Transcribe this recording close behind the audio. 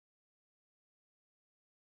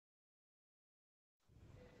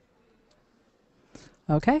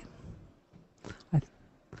Okay.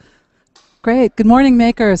 Great. Good morning,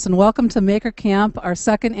 makers, and welcome to Maker Camp, our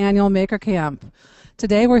second annual Maker Camp.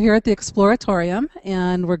 Today we're here at the Exploratorium,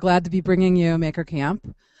 and we're glad to be bringing you Maker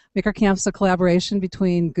Camp. Maker Camp is a collaboration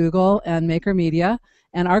between Google and Maker Media,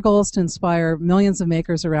 and our goal is to inspire millions of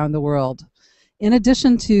makers around the world. In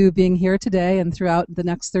addition to being here today and throughout the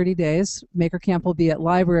next 30 days, Maker Camp will be at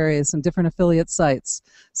libraries and different affiliate sites.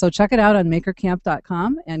 So check it out on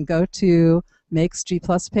makercamp.com and go to Make's G+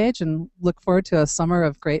 page and look forward to a summer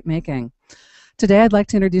of great making. Today I'd like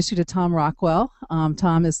to introduce you to Tom Rockwell.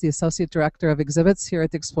 Tom is the Associate Director of Exhibits here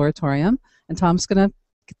at the Exploratorium, and Tom's going to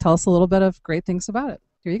tell us a little bit of great things about it.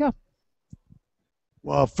 Here you go.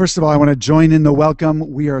 Well, first of all, I want to join in the welcome.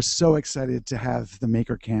 We are so excited to have the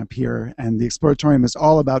Maker Camp here, and the Exploratorium is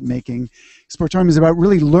all about making. Exploratorium is about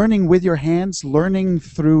really learning with your hands, learning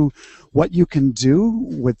through what you can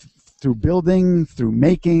do through building, through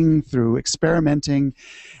making, through experimenting.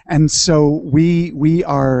 And so we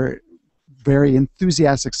are very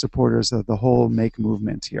enthusiastic supporters of the whole Make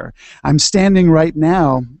movement here. I'm standing right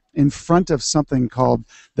now in front of something called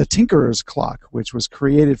the Tinkerer's Clock, which was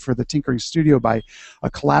created for the Tinkering Studio by a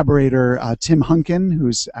collaborator, Tim Hunkin,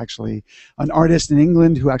 who's actually an artist in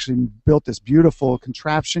England who actually built this beautiful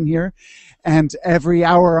contraption here. And every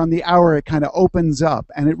hour on the hour it kind of opens up,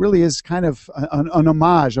 and it really is kind of an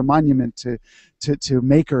homage, a monument to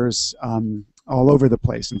makers all over the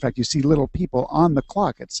place. In fact, you see little people on the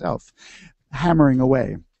clock itself hammering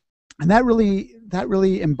away. And that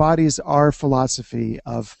really embodies our philosophy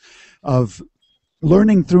of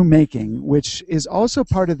learning through making, which is also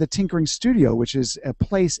part of the Tinkering Studio, which is a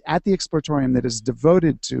place at the Exploratorium that is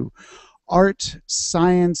devoted to art,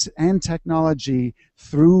 science, and technology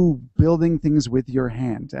through building things with your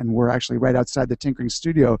hand. And we're actually right outside the Tinkering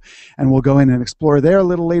Studio, and we'll go in and explore there a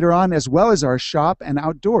little later on, as well as our shop and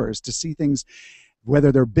outdoors to see things,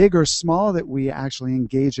 whether they're big or small, that we actually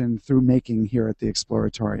engage in through making here at the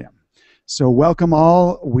Exploratorium. So welcome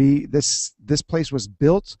all. This place was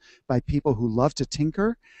built by people who love to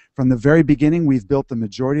tinker. From the very beginning, we've built the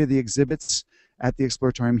majority of the exhibits at the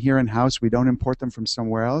Exploratorium here in-house. We don't import them from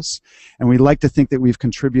somewhere else. And we like to think that we've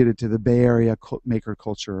contributed to the Bay Area maker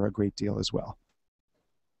culture a great deal as well.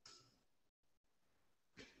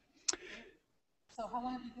 So how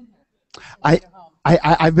long have you been here?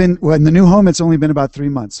 I've been, well, in the new home, it's only been about 3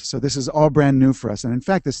 months. So this is all brand new for us. And in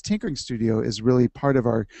fact, this Tinkering Studio is really part of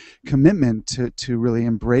our commitment to really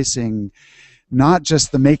embracing not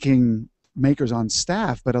just the makers on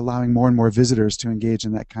staff, but allowing more and more visitors to engage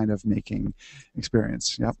in that kind of making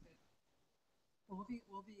experience. Yep.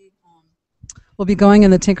 We'll be going in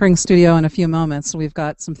the Tinkering Studio in a few moments. We've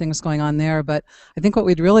got some things going on there, but I think what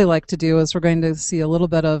we'd really like to do is we're going to see a little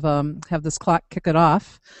bit of, have this clock kick it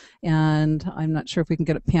off, and I'm not sure if we can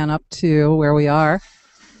get it pan up to where we are.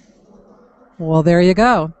 Well, there you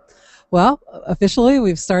go. Well, officially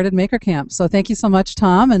we've started Maker Camp, so thank you so much,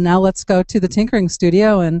 Tom, and now let's go to the Tinkering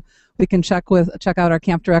Studio and we can check out our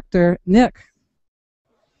camp director, Nick.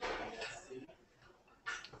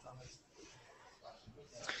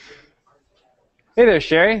 Hey there,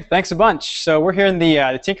 Sherry. Thanks a bunch. So we're here in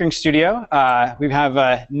the Tinkering Studio. We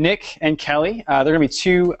have Nick and Kelly. They're going to be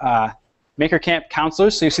two Maker Camp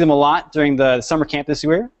counselors, so you see them a lot during the summer camp this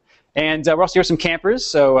year. And we're also here with some campers,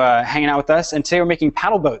 so hanging out with us. And today we're making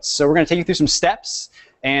paddle boats. So we're going to take you through some steps.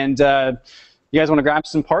 And you guys want to grab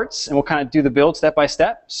some parts, and we'll kind of do the build step by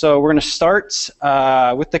step. So we're going to start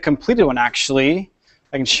with the completed one, actually.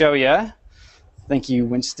 I can show you. Thank you,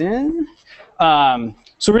 Winston. So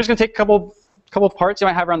we're just going to take a couple parts you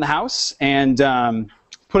might have around the house and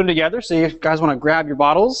put them together. So you guys want to grab your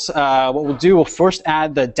bottles. What we'll do, we'll first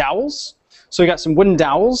add the dowels. So we got some wooden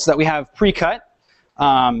dowels that we have pre-cut.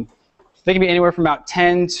 They can be anywhere from about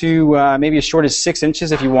 10 to maybe as short as 6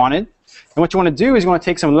 inches if you wanted. And what you want to do is you want to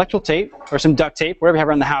take some electrical tape or some duct tape, whatever you have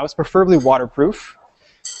around the house, preferably waterproof,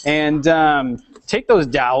 and take those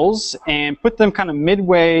dowels and put them kind of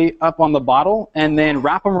midway up on the bottle and then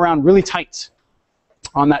wrap them around really tight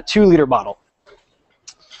on that 2-liter bottle.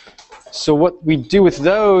 So what we do with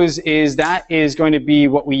those is that is going to be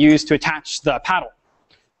what we use to attach the paddle.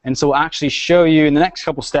 And so we'll actually show you in the next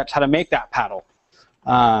couple steps how to make that paddle.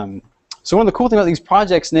 So one of the cool things about these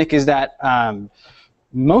projects, Nick, is that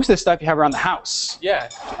most of the stuff you have around the house. Yeah.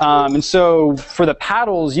 And so for the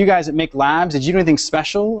paddles, you guys at Make Labs, did you do anything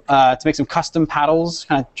special to make some custom paddles,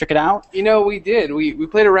 kind of trick it out? You know, we did. We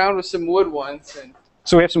played around with some wood ones. And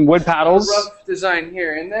so we have some wood paddles. A rough design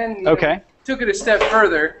here. And then you know, took it a step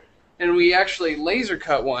further, and we actually laser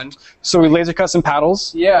cut one. So we laser cut some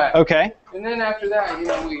paddles? Yeah. Okay. And then after that, you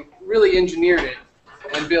know, we really engineered it.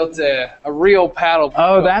 and built a real paddle.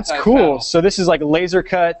 Oh, that's cool. Paddle. So this is like a laser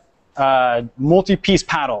cut multi-piece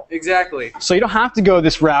paddle. Exactly. So you don't have to go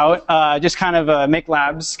this route. Just kind of make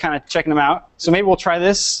labs, kind of checking them out. So maybe we'll try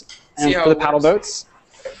this and for the paddle boats.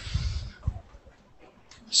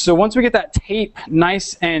 So once we get that tape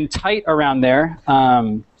nice and tight around there,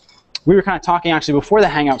 we were kind of talking actually before the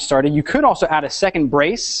hangout started, you could also add a second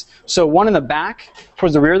brace. So one in the back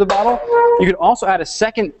towards the rear of the bottle. You could also add a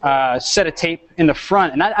second set of tape in the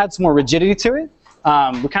front, and that adds more rigidity to it.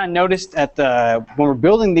 We kind of noticed at when we're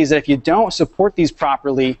building these that if you don't support these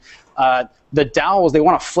properly, the dowels, they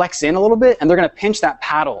want to flex in a little bit, and they're going to pinch that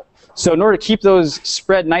paddle. So in order to keep those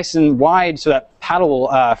spread nice and wide so that paddle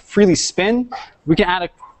will freely spin, we can add a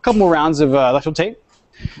couple more rounds of electrical tape.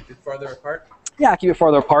 Keep it farther apart? Yeah, keep it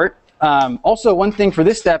farther apart. Also, one thing for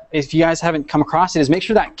this step, if you guys haven't come across it, is make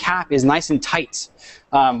sure that cap is nice and tight.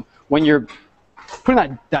 When you're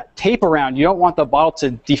putting that tape around, you don't want the bottle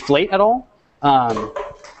to deflate at all.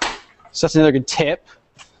 So that's another good tip.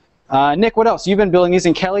 Nick, what else? You've been building these,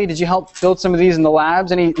 and Kelly, did you help build some of these in the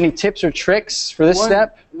labs? Any tips or tricks for this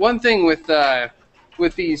step? One thing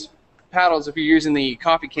with these paddles, if you're using the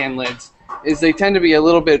coffee can lids, is they tend to be a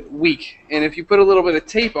little bit weak. And if you put a little bit of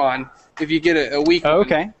tape on, if you get a weak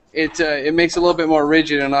one, it makes it a little bit more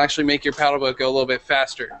rigid and it'll actually make your paddle boat go a little bit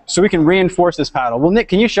faster. So we can reinforce this paddle. Well, Nick,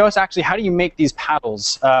 can you show us actually how do you make these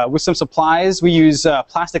paddles? With some supplies, we use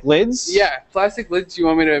plastic lids. Yeah, plastic lids. You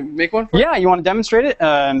want me to make one for you? Yeah, you want to demonstrate it?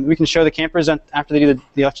 We can show the campers after they do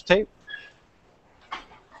the electrical tape.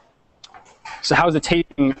 So how's the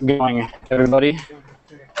taping going, everybody?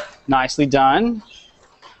 Nicely done.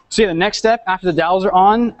 So yeah, the next step after the dowels are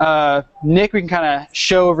on, Nick, we can kind of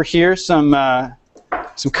show over here some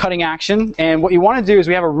cutting action. And what you want to do is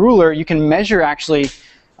we have a ruler. You can measure actually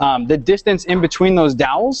the distance in between those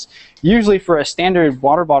dowels. Usually for a standard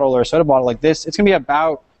water bottle or a soda bottle like this, it's going to be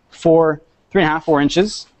about 3.5, 4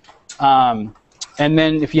 inches. And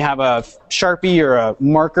then if you have a Sharpie or a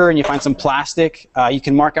marker and you find some plastic, you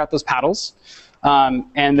can mark out those paddles.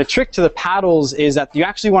 And the trick to the paddles is that you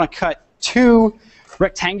actually want to cut 2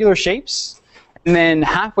 rectangular shapes, and then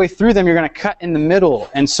halfway through them you're going to cut in the middle.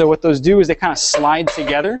 And so what those do is they kind of slide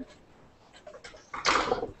together.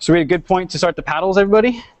 So we had a good point to start the paddles,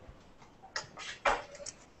 everybody?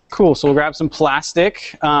 Cool, so we'll grab some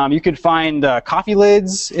plastic. You could find coffee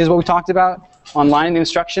lids is what we talked about online in the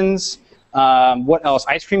instructions. What else?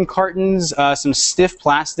 Ice cream cartons, some stiff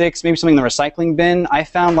plastics, maybe something in the recycling bin. I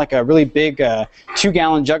found like a really big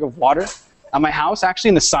 2-gallon jug of water at my house, actually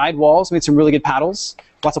in the side walls. Made some really good paddles.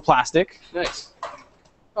 Lots of plastic. Nice.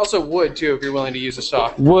 Also wood too, if you're willing to use a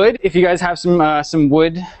saw. Wood, if you guys have some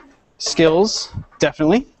wood skills,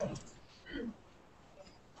 definitely.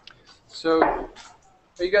 So, are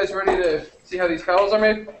you guys ready to see how these paddles are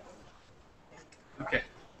made? Okay.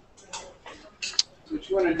 So what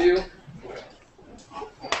you want to do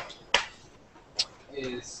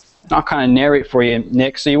is... I'll kind of narrate for you,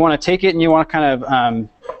 Nick. So you want to take it and you want to kind of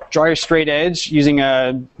draw your straight edge using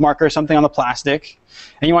a marker or something on the plastic.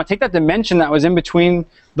 And you want to take that dimension that was in between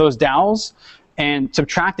those dowels and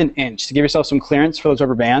subtract 1 inch to give yourself some clearance for those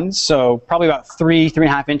rubber bands. So probably about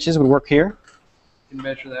 3.5 inches would work here. You can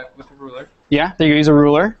measure that with a ruler. Yeah, there you use a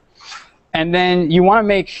ruler. And then you want to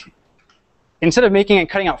make, instead of making and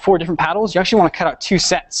cutting out 4 different paddles, you actually want to cut out 2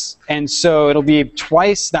 sets. And so it'll be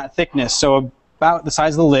twice that thickness. So about the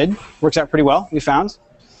size of the lid. Works out pretty well, we found.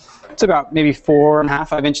 It's about maybe 4.5,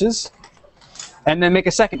 5 inches. And then make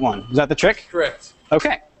a second one. Is that the trick? Correct.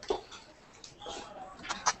 Okay.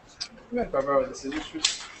 If I borrow the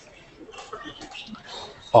scissors.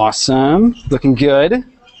 Awesome. Looking good.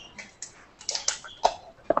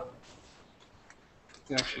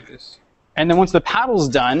 And then once the paddle's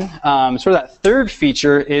done, sort of that third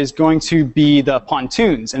feature is going to be the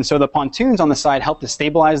pontoons. And so the pontoons on the side help to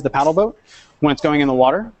stabilize the paddle boat when it's going in the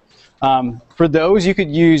water. For those, you could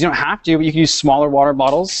use, you don't have to, but you can use smaller water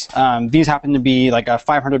bottles. These happen to be like a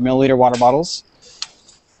 500 milliliter water bottles.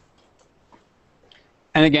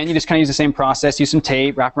 And again, you just kind of use the same process. Use some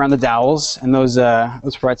tape, wrap around the dowels, and those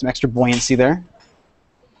provide some extra buoyancy there.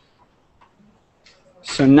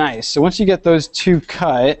 So nice. So once you get those 2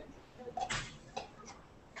 cut,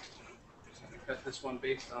 cut this one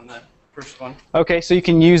based on the first one. Okay, so you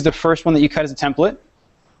can use the first one that you cut as a template.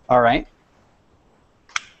 All right.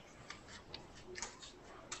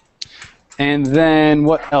 And then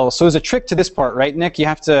what else? So there's a trick to this part, right, Nick? You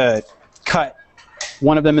have to cut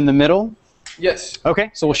one of them in the middle. Yes.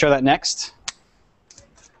 Okay, so we'll show that next.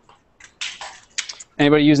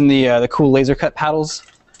 Anybody using the cool laser cut paddles?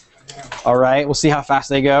 All right, we'll see how fast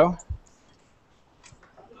they go.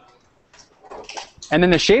 And then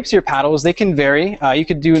the shapes of your paddles, they can vary. You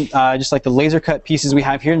could do just like the laser cut pieces we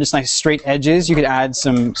have here, and just nice straight edges. You could add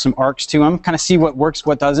some arcs to them, kind of see what works,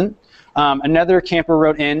 what doesn't. Another camper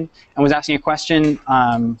wrote in and was asking a question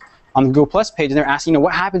on the Google Plus page, and they're asking,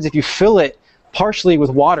 what happens if you fill it partially with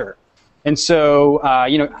water? And so,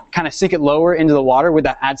 kind of sink it lower into the water. Would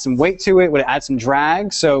that add some weight to it? Would it add some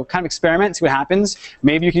drag? So kind of experiment, see what happens.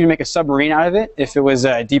 Maybe you can make a submarine out of it if it was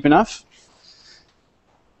deep enough.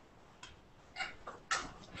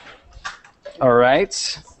 All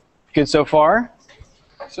right, good so far.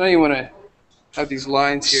 So now you want to have these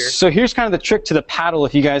lines here. So here's kind of the trick to the paddle,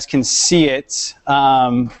 if you guys can see it.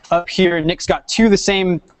 Up here, Nick's got two of the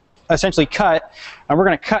same, essentially cut, and we're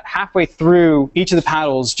going to cut halfway through each of the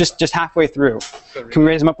paddles, just halfway through. Can we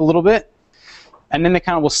raise them up a little bit? And then they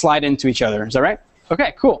kind of will slide into each other. Is that right?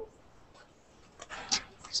 Okay, cool.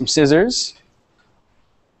 Some scissors.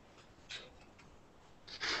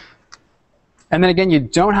 And then again, you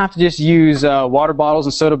don't have to just use water bottles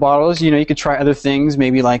and soda bottles. You could try other things,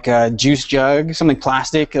 maybe like a juice jug, something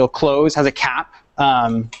plastic. It'll close, has a cap.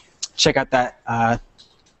 Check out that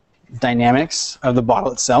dynamics of the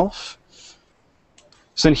bottle itself.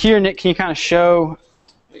 So in here, Nick, can you kind of show?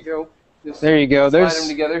 There you go. Just there you go. Slide them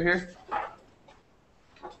together here.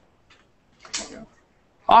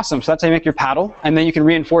 Awesome. So that's how you make your paddle, and then you can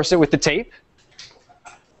reinforce it with the tape.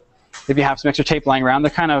 If you have some extra tape lying around,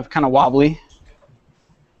 they're kind of wobbly.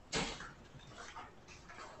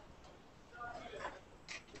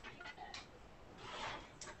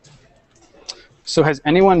 So has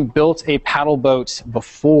anyone built a paddle boat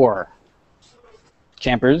before?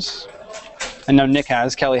 Campers? I know Nick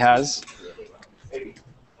has, Kelly has.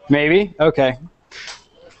 Maybe? Okay.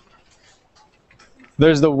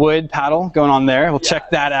 There's the wood paddle going on there. We'll check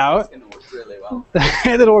that out. It's going to work really well.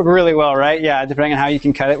 It'll work really well, right? Yeah, depending on how you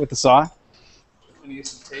can cut it with the saw. I'm going to use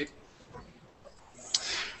some tape.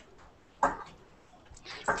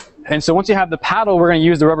 And so once you have the paddle, we're going to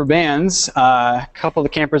use the rubber bands. A couple of the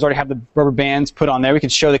campers already have the rubber bands put on there. We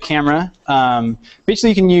could show the camera.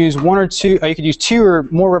 Basically, you can use one or two. You could use two or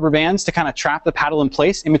more rubber bands to kind of trap the paddle in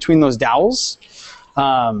place in between those dowels.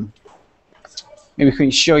 Maybe we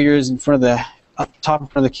can show yours in front of the up top in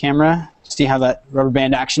front of the camera. See how that rubber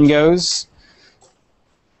band action goes.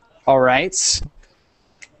 All right.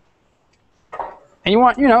 And you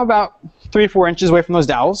want, about 3 or 4 inches away from those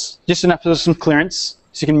dowels, just enough for some clearance.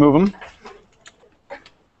 So you can move them.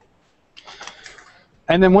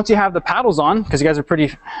 And then once you have the paddles on, because you guys are pretty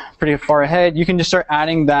far ahead, you can just start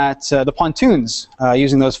adding the pontoons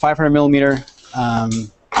using those 500 milliliter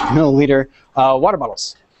water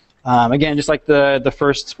bottles. Again, just like the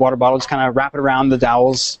first water bottle, just kind of wrap it around the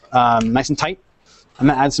dowels nice and tight. I'm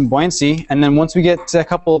going to add some buoyancy. And then once we get a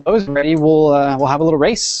couple of those ready, we'll have a little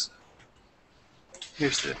race.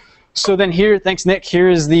 So then here, thanks Nick, here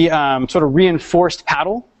is the sort of reinforced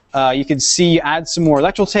paddle. You can see add some more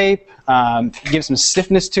electrical tape, give some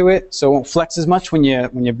stiffness to it so it won't flex as much when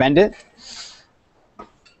you bend it.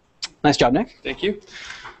 Nice job, Nick. Thank you.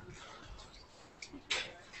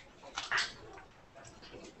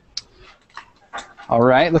 All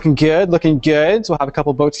right, looking good, looking good. So we'll have a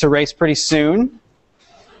couple boats to race pretty soon.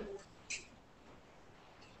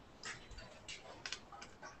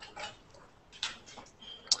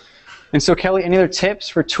 And so, Kelly, any other tips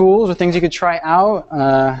for tools or things you could try out?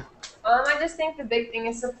 I just think the big thing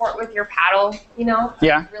is support with your paddle,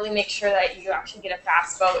 Yeah. Really make sure that you actually get a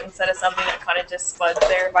fast boat instead of something that kind of just spuds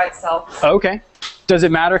there by itself. Okay. Does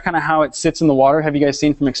it matter kind of how it sits in the water? Have you guys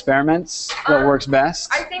seen from experiments what works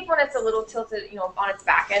best? I think when it's a little tilted, on its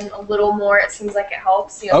back end a little more, it seems like it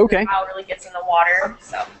helps. Okay. How it really gets in the water.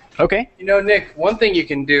 So. Okay. Nick, one thing you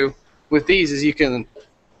can do with these is you can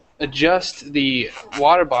adjust the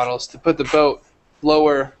water bottles to put the boat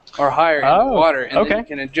lower or higher in the water, and then you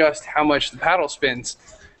can adjust how much the paddle spins,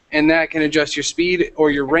 and that can adjust your speed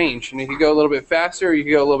or your range. And you can go a little bit faster, or you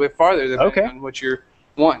can go a little bit farther, depending on what you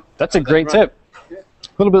want. That's a great tip. Yeah.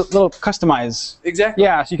 Little customize. Exactly.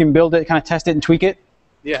 Yeah, so you can build it, kind of test it, and tweak it.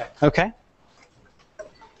 Yeah. Okay.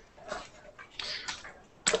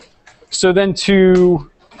 So then do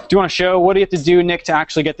you want to show what do you have to do, Nick, to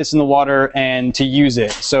actually get this in the water and to use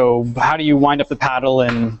it? So how do you wind up the paddle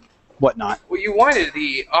and whatnot? Well, you wind it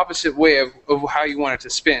the opposite way of how you want it to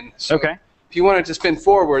spin. So okay. If you want it to spin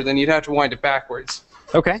forward, then you'd have to wind it backwards.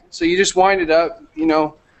 Okay. So you just wind it up, you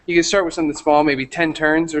can start with something small, maybe 10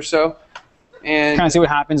 turns or so. And kind of see what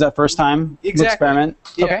happens that first time. Exactly. Experiment.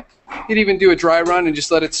 Yeah. Okay. You'd even do a dry run and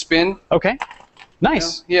just let it spin. Okay.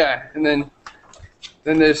 Nice. Yeah, and then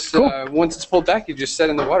Then there's once it's pulled back, you just set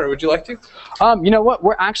in the water. Would you like to? You know what?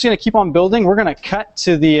 We're actually going to keep on building. We're going to cut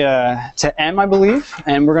to the to M, I believe,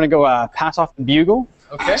 and we're going to go pass off the bugle.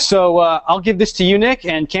 Okay. So I'll give this to you, Nick,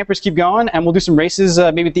 and campers keep going, and we'll do some races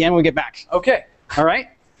maybe at the end when we get back. Okay. All right.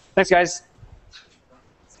 Thanks, guys.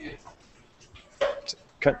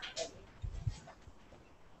 Cut. All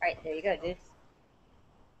right, there you go, dude.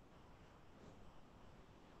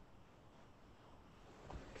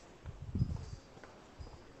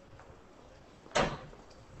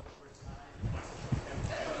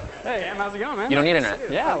 Hey, Em, how's it going, man? You don't need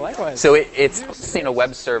internet. Yeah, likewise. So it's hosting a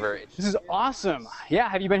web server. This is awesome. Yeah,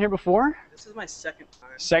 have you been here before? This is my second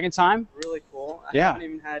time. Second time? Really cool. I Yeah. haven't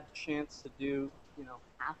even had a chance to do,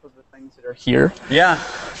 half of the things that are here. Yeah.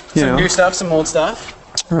 You Some know. new stuff, some old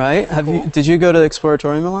stuff. Right? Did you go to the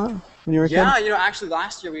Exploratorium a lot when you were a kid? Yeah, actually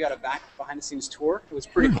last year we got a behind-the-scenes tour. It was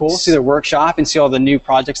pretty cool. See their workshop and see all the new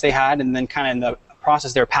projects they had, and then kind of in the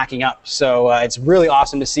process they're packing up. So it's really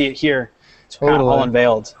awesome to see it here, kind of all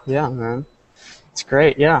unveiled. Yeah, man. It's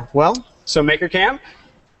great. Yeah. Well, So Maker Camp.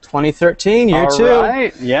 2013, year All 2.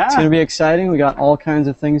 right. Yeah. It's going to be exciting. We got all kinds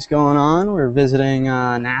of things going on. We're visiting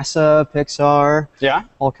NASA, Pixar, Yeah.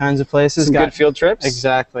 all kinds of places. Some good field trips.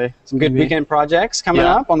 Exactly. Some good Maybe weekend projects coming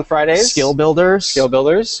Yeah. up on the Fridays. skill builders. Skill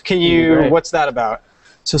builders. Can you? Great. What's that about?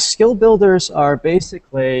 So skill builders are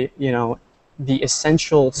basically, the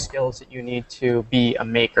essential skills that you need to be a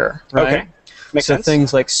maker, right? Okay. Makes so sense.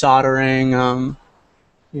 things like soldering, what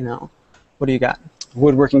do you got?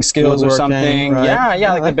 Woodworking skills or Woodworking, something. right. Yeah,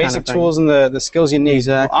 Yeah, like that the basic kind of thing. tools and the skills you need.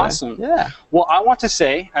 Exactly. Well, awesome. Yeah. Well, I want to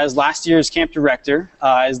say, as last year's camp director,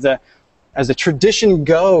 as the tradition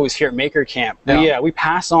goes here at Maker Camp, we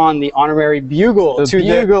pass on the honorary bugle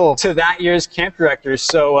to that year's camp director.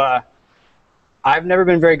 So I've never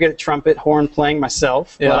been very good at trumpet horn playing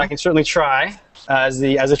myself, but I can certainly try as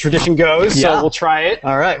the tradition goes. Yeah. So we'll try it.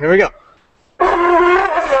 All right, here we go.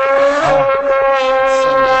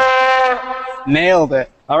 Nailed it.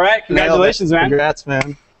 All right, congratulations, man. Congrats,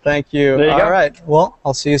 man. Thank you. There you go. All right. Well,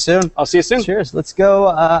 I'll see you soon. I'll see you soon. Cheers. Let's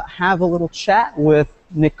go have a little chat with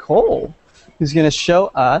Nicole, who's going to show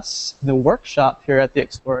us the workshop here at the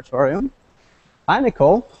Exploratorium. Hi,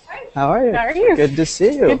 Nicole. Hi. How are you? How are you? Good to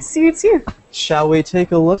see you. Good to see you too. Shall we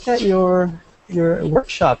take a look at your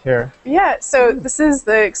workshop here? Yeah, so this is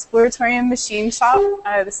the Exploratorium machine shop.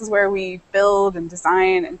 This is where we build and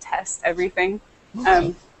design and test everything.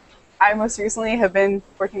 I most recently have been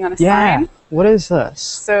working on a sign. What is this?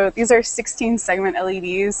 So these are 16 segment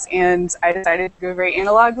LEDs, and I decided to go very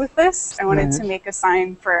analog with this. I wanted to make a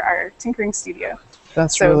sign for our tinkering studio.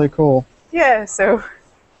 That's really cool. Yeah, so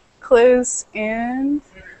close and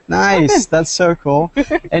Nice. open. That's so cool.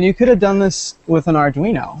 And you could have done this with an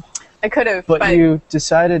Arduino, I could have, but you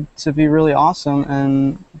decided to be really awesome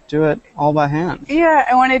and do it all by hand. yeah,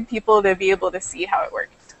 I wanted people to be able to see how it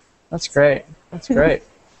worked. That's great. That's great.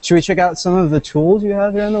 Should we check out some of the tools you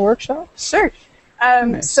have here in the workshop? Sure.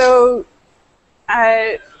 Nice. So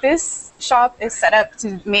this shop is set up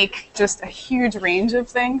to make just a huge range of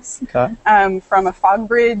things, Okay. from a fog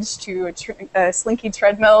bridge to a slinky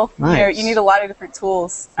treadmill. Nice. You need a lot of different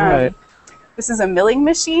tools. Right. This is a milling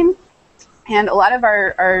machine, and a lot of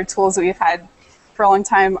our tools that we've had for a long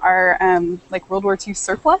time are like World War II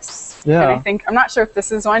surplus. Yeah. And I'm not sure if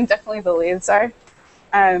this is one, definitely the lathes are.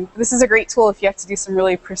 This is a great tool if you have to do some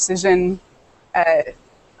really precision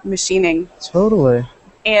machining. Totally.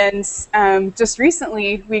 And just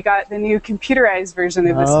recently, we got the new computerized version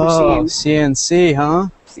of this machine. CNC, huh?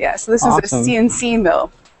 Yeah, so this Awesome. is a CNC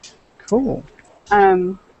mill. Cool.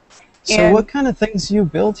 So and what kind of things do you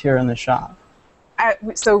build here in the shop?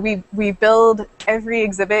 So we build every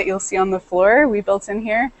exhibit you'll see on the floor. We built in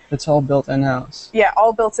here. It's all built in-house. Yeah,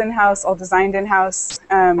 all built in-house, all designed in-house.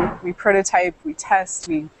 We prototype, we test,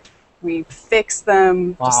 we fix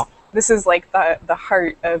them. Wow. This is like the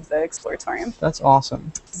heart of the Exploratorium. That's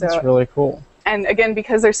awesome. That's really cool. And again,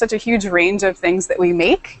 because there's such a huge range of things that we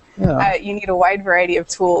make, you need a wide variety of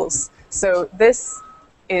tools. So this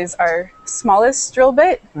is our smallest drill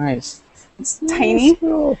bit. Nice. It's tiny.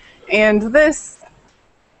 And this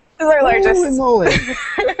is our largest. Holy moly.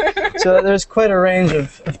 So there's quite a range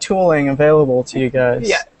of tooling available to you guys.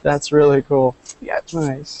 Yeah. That's really cool. Yeah.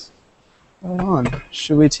 Nice. Hold on.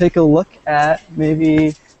 Should we take a look at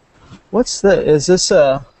maybe, is this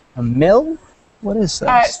a mill? What is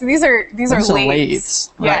this? So these are These are lathes. lathes.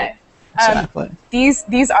 Yeah. Right. Exactly.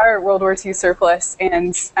 These are World War II surplus,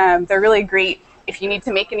 and they're really great if you need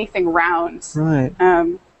to make anything round. Right.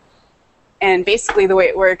 And basically the way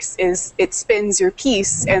it works is it spins your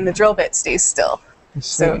piece and the drill bit stays still.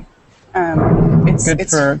 So it's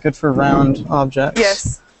good for round objects.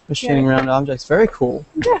 Yes. machining round objects. Very cool.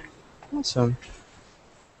 Yeah. Awesome.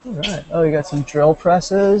 All right. Oh, you got some drill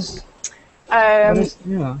presses.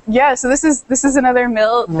 Yeah. So this is another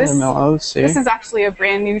mill. Another mill. Oh, see. This is actually a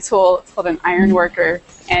brand new tool. It's called an iron worker,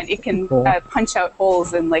 and it can punch out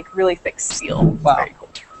holes in like really thick steel. Wow. Very cool.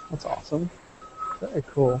 That's awesome. Very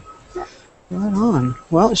cool. Right on.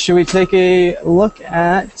 Well, should we take a look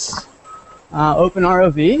at Open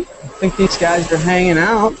ROV? I think these guys are hanging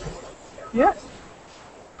out. Yeah.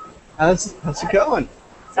 How's it going?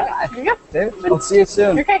 Here you go. David, I'll see you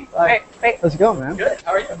soon. Okay. Bye. All right. Bye. How's it going, man? Good.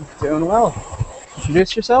 How are you? Doing well.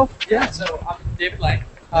 Introduce yourself. Yeah. So I'm David Lang,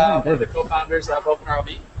 one of the co-founders of Open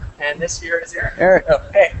ROV, and this here is Eric. Eric. Oh,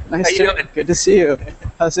 hey. Nice How you doing? Good to see you.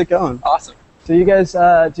 How's it going? Awesome. So you guys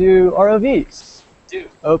do ROVs? Do.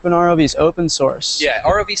 Open ROVs, open source. Yeah,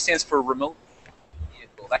 ROV stands for remote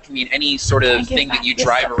vehicle. That can mean any sort of thing that you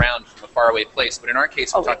drive around from a faraway place, but in our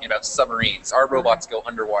case, we're talking about submarines. Our robots go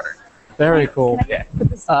underwater. Very cool. Yeah.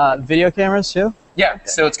 Video cameras too? Yeah,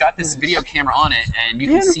 so it's got this video camera on it, and you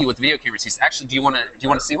can see what the video camera sees. Actually, do you want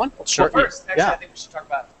to see one? Sure. Well, first, actually, I think we should talk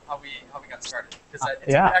about how we got started, because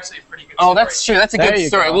it's actually a pretty good Oh, story. that's true. That's a good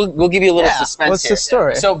story. We'll give you a little suspense What's here. the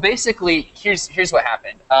story? So basically, here's what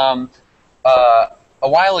happened. A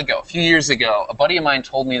while ago, a few years ago, a buddy of mine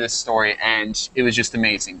told me this story, and it was just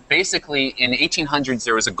amazing. Basically, in the 1800s,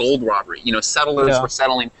 there was a gold robbery. You know, settlers were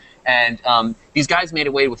settling, and these guys made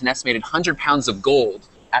away with an estimated 100 pounds of gold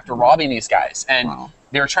after robbing these guys. And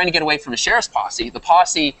they were trying to get away from the sheriff's posse. The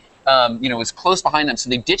posse, was close behind them, so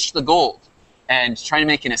they ditched the gold and trying to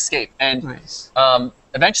make an escape. And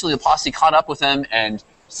eventually, the posse caught up with them and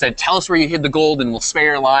said, "Tell us where you hid the gold, and we'll spare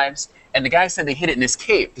your lives." And the guy said they hid it in this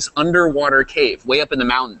cave, this underwater cave, way up in the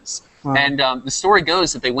mountains. Wow. And the story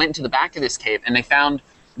goes that they went into the back of this cave and they found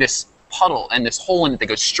this puddle and this hole in it that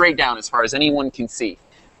goes straight down as far as anyone can see.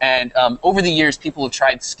 And over the years, people have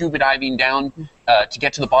tried scuba diving down to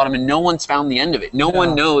get to the bottom, and no one's found the end of it. No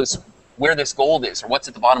one knows where this gold is or what's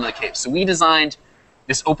at the bottom of the cave. So we designed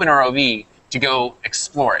this Open ROV to go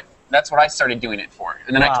explore it. That's what I started doing it for.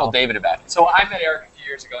 And then I told David about it. So I met Eric a few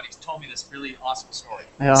years ago, and he told me this really awesome story.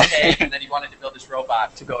 And then he wanted to build this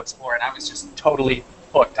robot to go explore, and I was just totally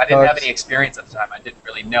hooked. I didn't have any experience at the time. I didn't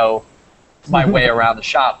really know my way around the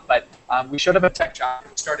shop, but we showed up at tech shop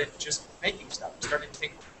and started just making stuff. We started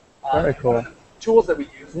thinking. Very cool. One of the tools that we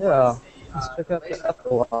use. Yeah. Let's pick up the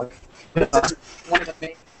epilogue. This is one of the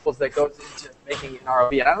main tools that goes into making an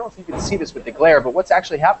ROV. And I don't know if you can see this with the glare, but what's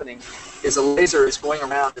actually happening is a laser is going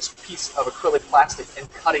around this piece of acrylic plastic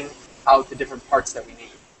and cutting out the different parts that we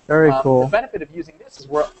need. Very cool. The benefit of using this is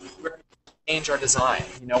we're able to change our design.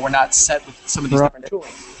 You know, we're not set with some of these different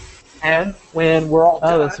tooling. And when we're all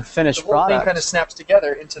done, that's a finished the whole product. thing kind of snaps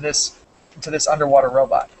together into this underwater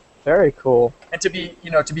robot. Very cool. And to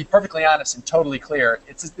be perfectly honest and totally clear,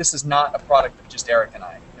 this is not a product of just Eric and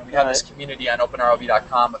I. We have this community on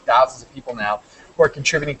OpenROV.com of thousands of people now who are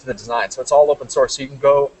contributing to the design. So it's all open source. So you can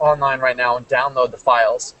go online right now and download the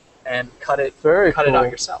files and cut it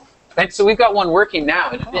out yourself. And so we've got one working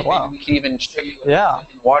now. And maybe we can even show you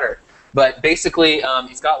in water. But basically,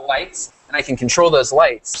 it's got lights, and I can control those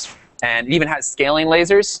lights. And it even has scaling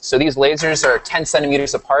lasers. So these lasers are 10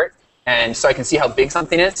 centimeters apart. And so I can see how big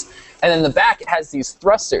something is. And then the back, it has these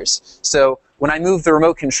thrusters. So when I move the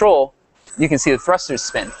remote control, you can see the thrusters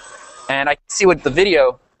spin. And I can see what the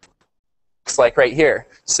video looks like right here.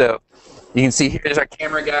 So you can see here's our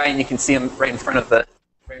camera guy, and you can see him right in front of the...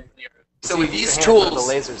 So with these tools...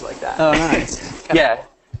 The lasers like that. Oh, nice. Yeah.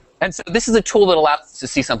 And so this is a tool that allows us to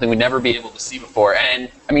see something we'd never be able to see before. And,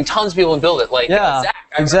 I mean, tons of people can build it. Like Zach.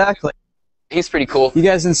 Exactly. He's pretty cool. You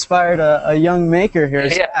guys inspired a young maker here,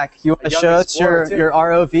 Zach. You want to show us your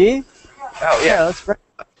ROV? Oh, yeah. Let's bring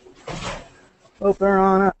it up. Open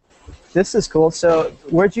on up. This is cool. So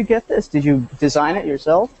where'd you get this? Did you design it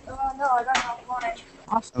yourself? No, I don't have one.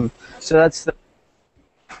 Awesome. So that's the...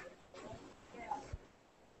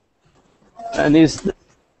 And these...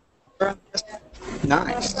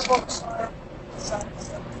 Nice.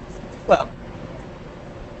 Well,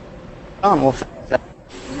 we'll fix that.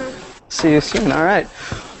 See you soon. All right.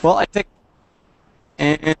 Well, I think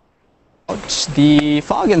and the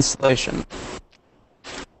fog installation.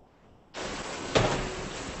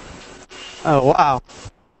 Oh wow.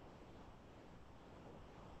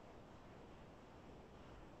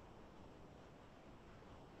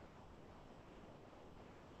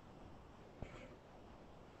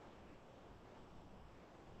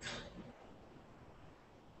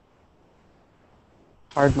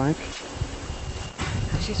 Hard mic.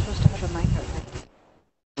 She's supposed to have a mic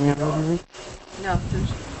open. No,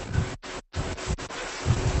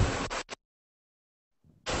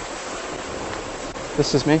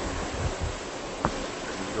 This is me.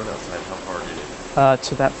 Going outside, how far did it?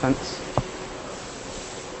 To that fence.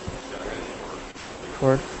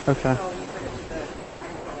 Cord. Okay.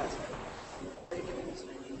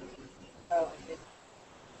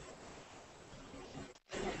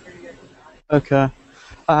 Okay.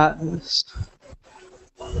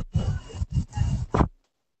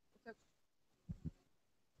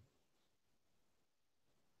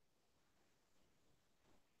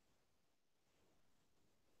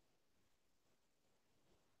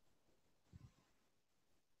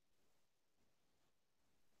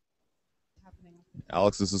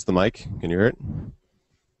 Alex, this is the mic. Can you hear it?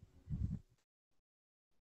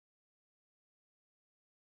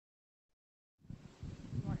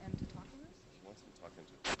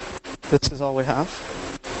 This is all we have.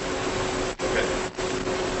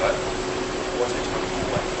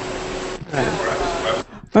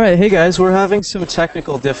 All right, hey guys, we're having some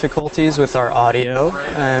technical difficulties with our audio,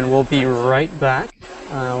 and we'll be right back.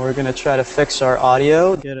 We're going to try to fix our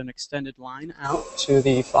audio, get an extended line out to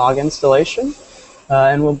the fog installation,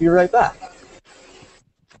 and we'll be right back.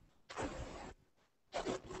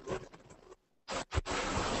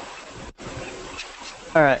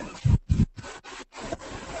 All right.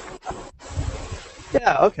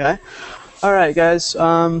 Yeah, okay. All right, guys,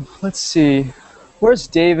 let's see. Where's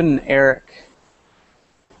David and Eric?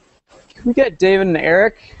 Can we get David and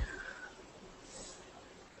Eric?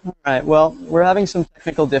 All right, well, we're having some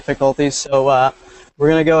technical difficulties, so we're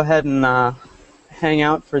going to go ahead and hang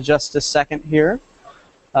out for just a second here.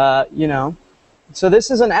 You know, so this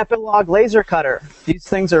is an Epilog laser cutter. These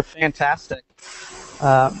things are fantastic.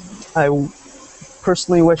 I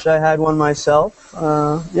personally wish I had one myself.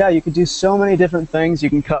 Yeah, you could do so many different things.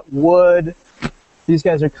 You can cut wood. These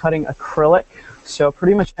guys are cutting acrylic, so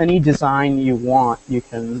pretty much any design you want, you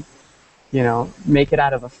can, you know, make it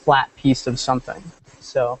out of a flat piece of something.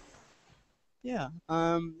 So, yeah.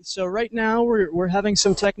 So right now we're having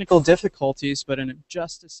some technical difficulties, but in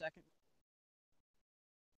just a second,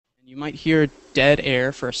 and you might hear dead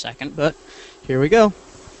air for a second, but here we go.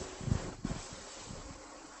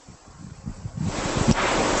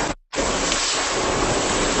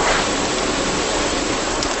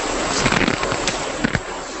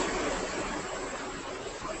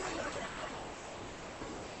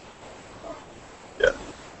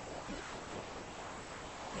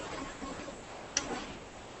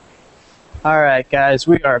 All right, guys,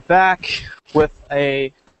 we are back with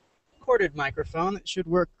a corded microphone that should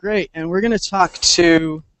work great, and we're going to talk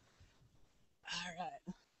to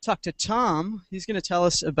Tom. He's going to tell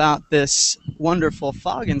us about this wonderful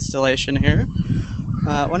fog installation here.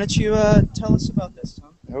 Why don't you tell us about this,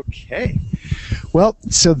 Tom? Okay. Well,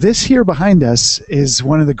 so this here behind us is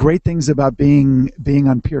one of the great things about being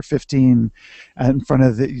on Pier 15 in front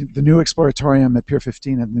of the new Exploratorium at Pier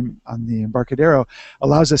 15 on the Embarcadero.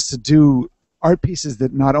 Allows us to do art pieces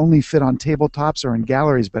that not only fit on tabletops or in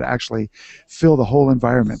galleries, but actually fill the whole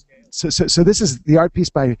environment. So this is the art piece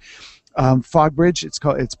by Fogbridge. It's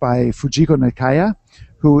by Fujiko Nakaya,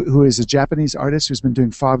 who is a Japanese artist who's been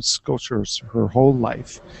doing fog sculptures her whole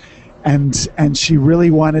life. And she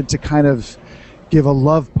really wanted to kind of give a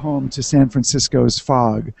love poem to San Francisco's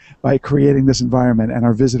fog by creating this environment, and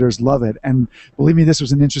our visitors love it. And believe me, this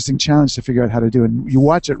was an interesting challenge to figure out how to do. And you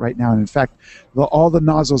watch it right now, and in fact, all the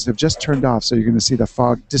nozzles have just turned off, so you're going to see the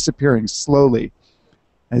fog disappearing slowly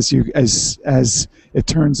as it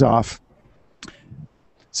turns off.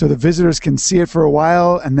 So the visitors can see it for a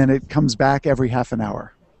while, and then it comes back every half an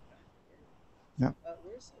hour. Yeah.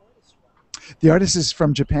 Where's the artist from? The artist is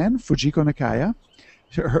from Japan, Fujiko Nakaya.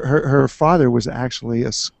 Her father was actually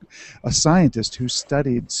a scientist who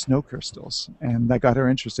studied snow crystals, and that got her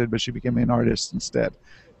interested, but she became an artist instead.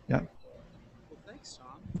 Yeah. Well, thanks,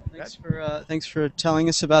 Tom. Thanks for telling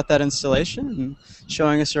us about that installation and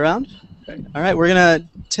showing us around. Okay. All right, we're gonna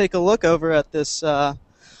take a look over at this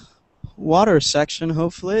water section.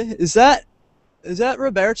 Hopefully, is that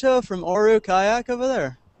Roberto from Oru Kayak over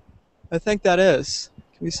there? I think that is.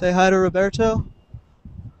 Can we say hi to Roberto?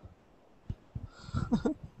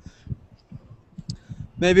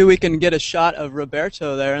 Maybe we can get a shot of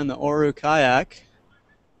Roberto there in the Oru kayak.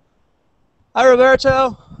 Hi,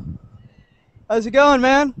 Roberto. How's it going,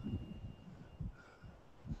 man?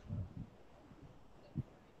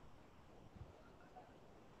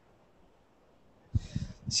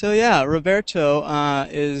 So yeah, Roberto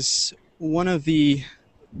is one of the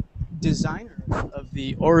designers of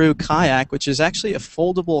the Oru kayak, which is actually a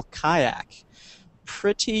foldable kayak.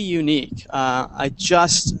 Pretty unique. I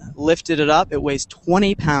just lifted it up. It weighs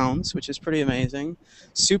 20 pounds, which is pretty amazing.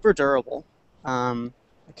 Super durable. I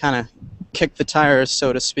kind of kick the tires,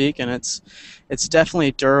 so to speak, and it's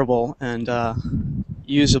definitely durable and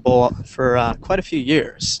usable for quite a few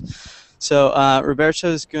years. So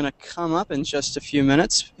Roberto's going to come up in just a few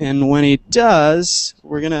minutes, and when he does,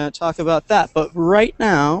 we're going to talk about that. But right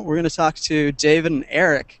now, we're going to talk to David and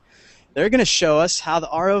Eric. They're going to show us how the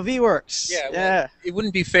ROV works. Well, it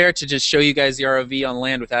wouldn't be fair to just show you guys the ROV on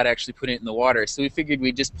land without actually putting it in the water. So we figured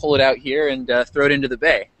we'd just pull it out here and throw it into the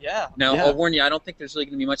bay. Now, I'll warn you, I don't think there's really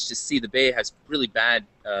going to be much to see. The bay has really bad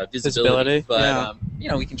visibility. But, you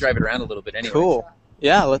know, we can drive it around a little bit anyway. Cool.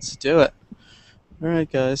 Yeah, let's do it. All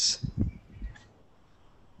right, guys.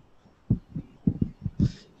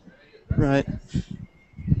 Right.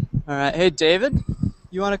 All right. Hey, David.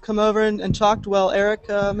 You want to come over and talk while Eric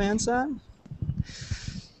Mansad?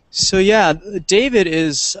 So yeah, David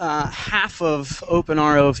is half of Open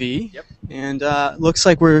ROV. Yep. And looks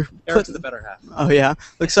like we're Eric's the better half. Oh yeah,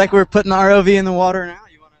 looks like we're putting the ROV in the water now.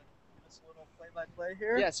 You want to give us a little play-by-play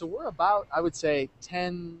here? Yeah. So we're about, I would say,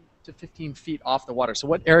 10 to 15 feet off the water. So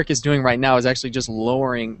what Eric is doing right now is actually just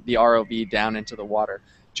lowering the ROV down into the water,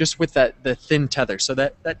 just with the thin tether. So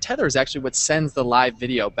that tether is actually what sends the live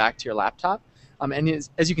video back to your laptop. And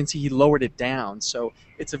as you can see, he lowered it down, so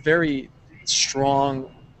it's a very strong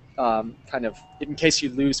kind of, in case you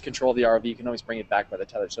lose control of the ROV, you can always bring it back by the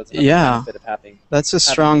tether. So it's another benefit of having. That's a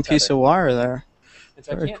strong piece of wire there. And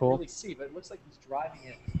so I can't really see, but it looks like he's driving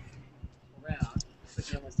it around. So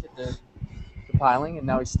he almost hit the piling, and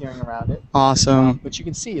now he's steering around it. Awesome. But you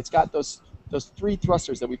can see it's got those 3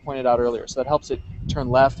 thrusters that we pointed out earlier, so that helps it turn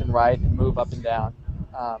left and right and move up and down.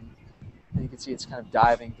 And you can see it's kind of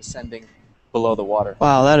diving, descending below the water.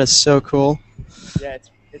 Wow, that is so cool. Yeah,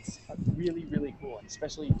 it's really, really cool, and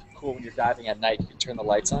especially cool when you're diving at night. You can turn the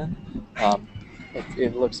lights on.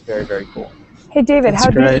 It looks very, very cool. Hey, David, how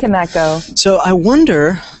deep can that go? So I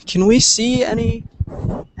wonder, can we see any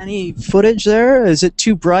footage there? Is it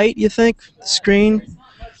too bright, you think, the screen? There's not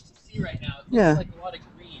much to see right now. It Yeah. looks like a lot of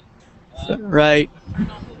green. Right. Turn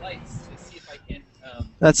on the lights to see if I can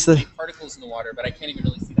That's the see particles in the water, but I can't even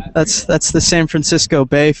really see that. that's the San Francisco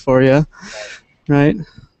Bay for you, right?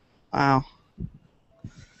 Wow.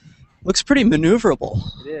 Looks pretty maneuverable.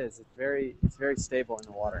 It is. It's very stable in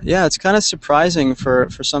the water. Yeah, it's kind of surprising for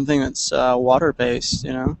something that's water-based,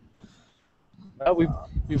 you know. Well,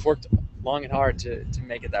 we've worked long and hard to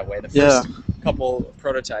make it that way. The first couple of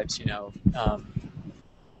prototypes, you know,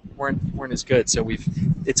 weren't as good, so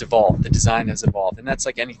it's evolved. The design has evolved, and that's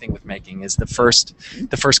like anything with making. Is the first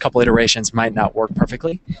couple iterations might not work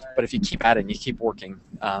perfectly, but if you keep at it and you keep working,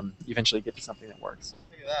 you eventually get to something that works.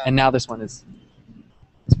 And now this one is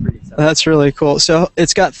pretty exciting. That's really cool. So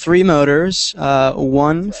it's got 3 motors,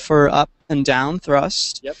 one for up and down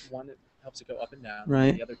thrust. Yep, one that helps it go up and down.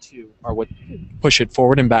 Right. The other 2 are what push it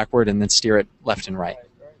forward and backward, and then steer it left and right.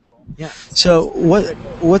 Yeah. So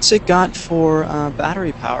what's it got for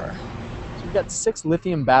battery power? So we've got 6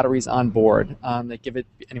 lithium batteries on board that give it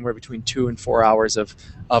anywhere between 2 and 4 hours of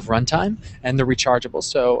runtime, and they're rechargeable.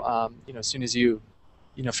 So you know, as soon as you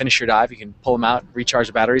finish your dive, you can pull them out, recharge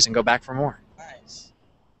the batteries, and go back for more. Nice.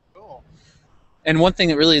 Cool. And one thing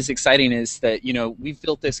that really is exciting is that, you know, we've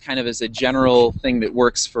built this kind of as a general thing that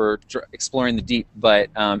works for exploring the deep, but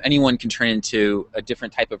anyone can turn into a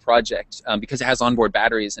different type of project. Because it has onboard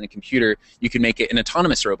batteries and a computer, you can make it an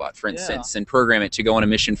autonomous robot, for instance, and program it to go on a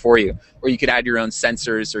mission for you. Or you could add your own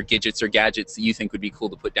sensors or gadgets that you think would be cool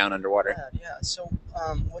to put down underwater. Yeah. So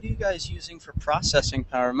what are you guys using for processing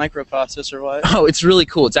power? Microprocessor what? Oh, it's really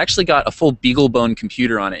cool. It's actually got a full BeagleBone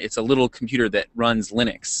computer on it. It's a little computer that runs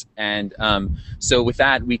Linux, and so with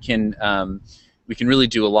that, we can really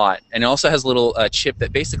do a lot. And it also has a little chip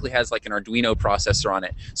that basically has like an Arduino processor on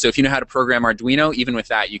it. So if you know how to program Arduino, even with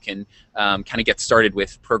that, you can kind of get started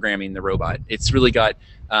with programming the robot. It's really got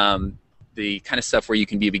the kind of stuff where you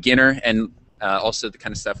can be a beginner, and also the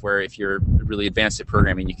kind of stuff where if you're really advanced at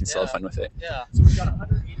programming, you can still have fun with it. Yeah. So we've got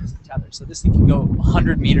 100 meters of tether. So this thing can go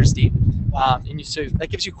 100 meters deep, so that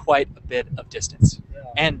gives you quite a bit of distance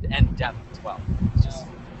and depth as well. It's just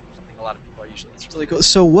something a lot of people are usually interested in. Really cool.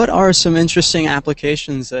 So what are some interesting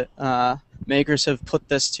applications that makers have put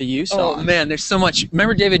this to use on? Oh man, there's so much.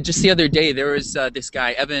 Remember, David, just the other day there was this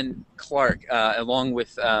guy, Evan Clark, along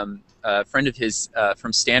with a friend of his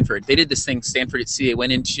from Stanford. They did this thing, Stanford at Sea. They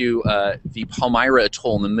went into the Palmyra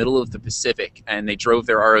Atoll in the middle of the Pacific, and they drove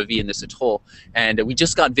their ROV in this atoll. And we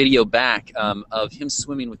just got video back of him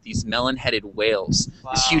swimming with these melon-headed whales.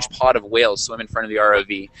 Wow. This huge pod of whales swim in front of the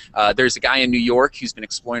ROV. There's a guy in New York who's been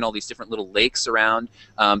exploring all these different little lakes around.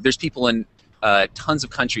 There's people in tons of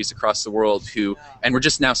countries across the world and we're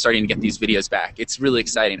just now starting to get these videos back. It's really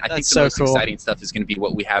exciting. I think the most exciting stuff is going to be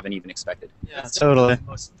what we haven't even expected. Yeah, totally. The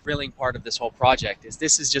most thrilling part of this whole project is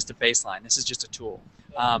this is just a baseline. This is just a tool.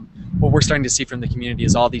 What we're starting to see from the community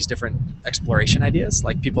is all these different exploration ideas.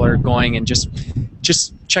 Like people are going and just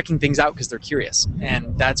checking things out because they're curious,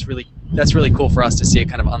 and that's really cool for us to see it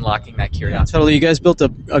kind of unlocking that curiosity. Yeah, totally. You guys built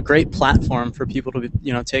a great platform for people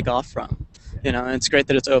to take off from. And it's great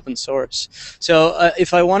that it's open source. So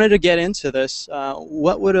if I wanted to get into this,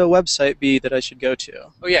 what would a website be that I should go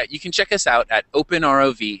to? Oh yeah, you can check us out at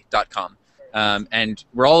openrov.com. And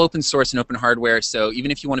we're all open source and open hardware, so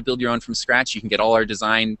even if you want to build your own from scratch, you can get all our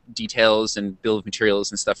design details and bill of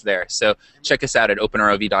materials and stuff there. So check us out at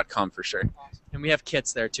openrov.com for sure. And we have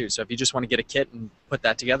kits there too, so if you just want to get a kit and put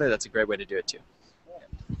that together, that's a great way to do it too.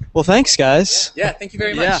 Well, thanks, guys. Yeah, thank you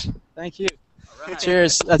very much. Yeah, thank you. Right.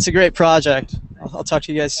 Cheers. That's a great project. I'll talk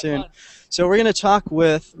to you guys soon. So we're going to talk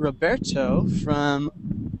with Roberto from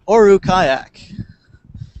Oru Kayak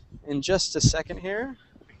in just a second here.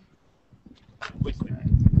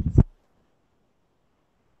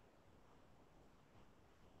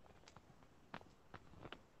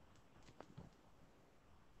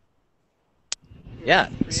 Yeah,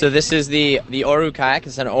 so this is the Oru kayak.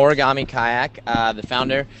 It's an origami kayak. The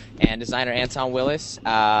founder and designer Anton Willis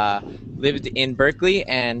lived in Berkeley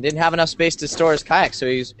and didn't have enough space to store his kayak, so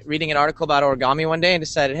he was reading an article about origami one day and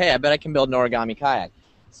decided, hey, I bet I can build an origami kayak.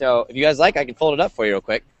 So if you guys like, I can fold it up for you real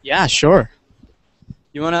quick. Yeah, sure.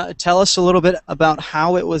 You want to tell us a little bit about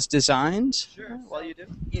how it was designed? Sure. While you do.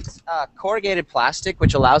 It's corrugated plastic,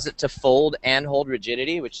 which allows it to fold and hold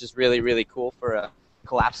rigidity, which is really, really cool for a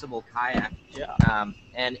collapsible kayak. Yeah.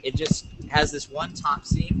 And it just has this one top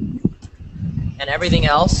seam, and everything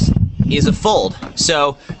else is a fold.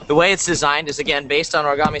 So the way it's designed is, again, based on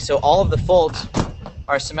origami, so all of the folds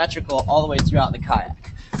are symmetrical all the way throughout the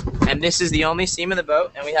kayak. And this is the only seam in the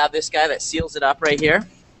boat, and we have this guy that seals it up right here.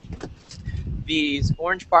 These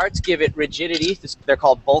orange parts give it rigidity. They're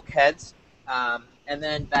called bulkheads. And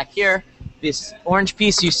then back here, this orange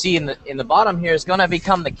piece you see in the bottom here is going to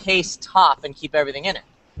become the case top and keep everything in it.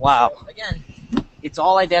 Wow. So again, it's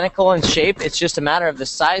all identical in shape. It's just a matter of the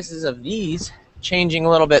sizes of these changing a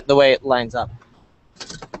little bit the way it lines up.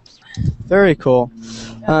 Very cool.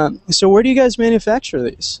 So where do you guys manufacture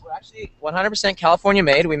these? We're actually 100% California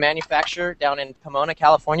made. We manufacture down in Pomona,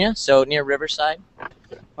 California, so near Riverside.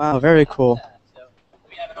 Wow, very cool. So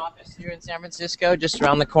we have an office here in San Francisco, just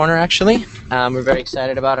around the corner actually. We're very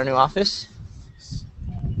excited about our new office.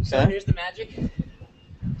 So here's the magic.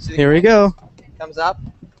 So Here we go. Comes up,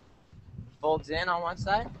 folds in on one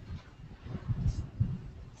side.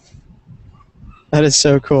 That is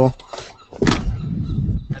so cool.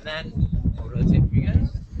 And then, I'll rotate for you guys.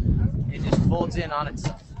 It just folds in on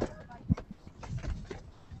itself.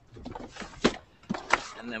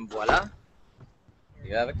 And then voila,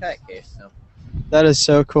 you have a kayak case. So. That is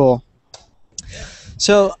so cool.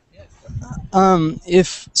 So,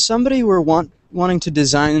 if somebody were wanting to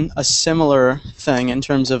design a similar thing in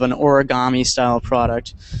terms of an origami style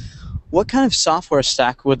product, what kind of software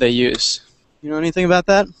stack would they use? You know anything about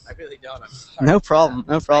that? I really don't. I'm sorry. No problem.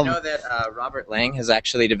 No problem. I know that Robert Lang has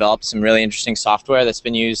actually developed some really interesting software that's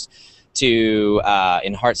been used to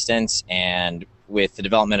in heart stents and with the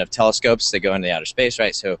development of telescopes that go into the outer space,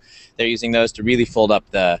 right? So they're using those to really fold up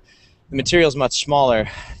the materials much smaller.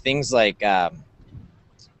 Things like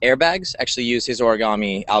airbags actually use his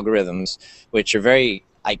origami algorithms, which are very,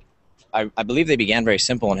 I believe they began very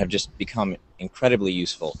simple and have just become incredibly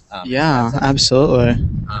useful. Yeah, absolutely.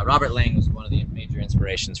 Robert Lang was one of the major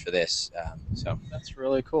inspirations for this. So that's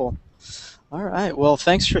really cool. All right. Well,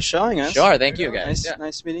 thanks for showing us. Sure. Thank you, guys.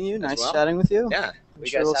 Nice meeting you. Nice chatting with you. Yeah. I'm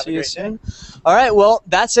sure we'll see you soon. All right. Well,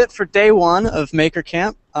 that's it for day one of Maker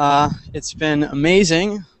Camp. It's been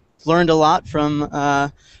amazing. Learned a lot from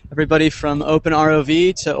everybody from Open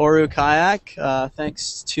ROV to Oru Kayak.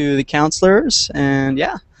 Thanks to the counselors. And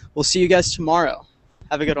yeah, we'll see you guys tomorrow.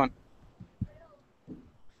 Have a good one.